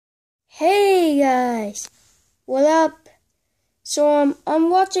Hey guys, what up? So I'm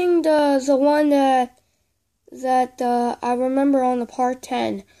watching the one that I remember on the part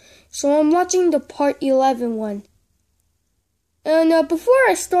 10. So I'm watching the part 11 one. And before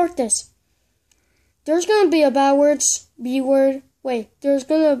I start this, there's gonna be a bad word, B word. Wait, there's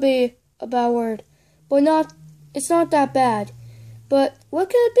gonna be a bad word, but it's not that bad. But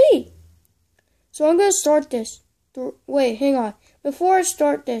what could it be? So I'm gonna start this. Wait, hang on. Before I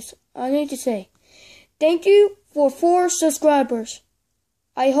start this, I need to say, thank you for 4 subscribers.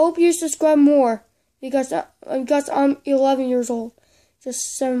 I hope you subscribe more because I'm 11 years old.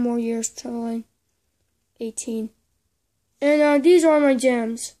 Just 7 more years till I'm 18. And these are my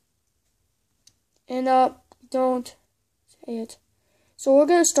gems. And don't say it. So we're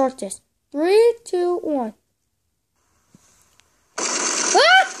gonna start this. 3, 2, 1.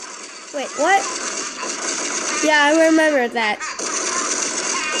 Ah! Wait, what? Yeah, I remember that.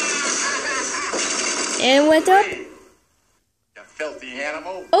 And went up. You filthy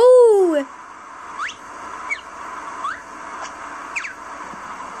animal. Oh!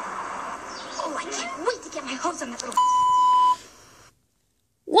 Oh, I can't wait to get my hose on that little...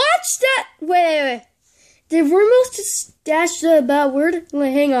 Watch that! Wait. Did Ramos just dash the bad word?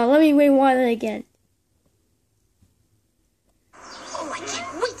 Wait, hang on, let me rewind it again. Oh, I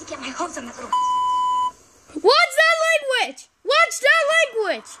can't wait to get my hose on that little... What's that language? What's that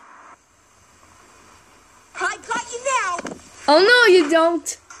language? I got you now! Oh no, you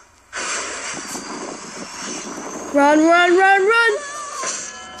don't. Run, run, run, run!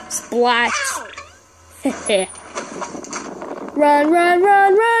 Splat. Run, run,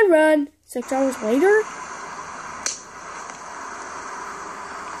 run, run, run. 6 hours later?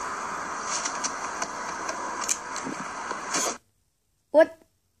 What?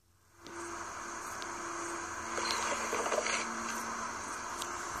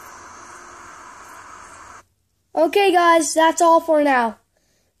 Okay guys, that's all for now.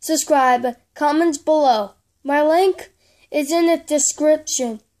 Subscribe, comments below. My link is in the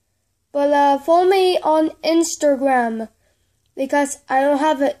description. But follow me on Instagram because I don't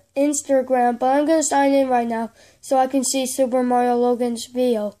have an Instagram, but I'm gonna sign in right now so I can see Super Mario Logan's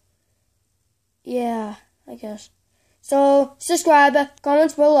video. Yeah, I guess. So subscribe,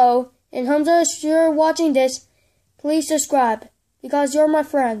 comments below, and Hamza, if you're watching this, please subscribe because you're my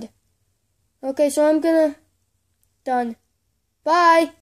friend. Okay, so I'm gonna done. Bye.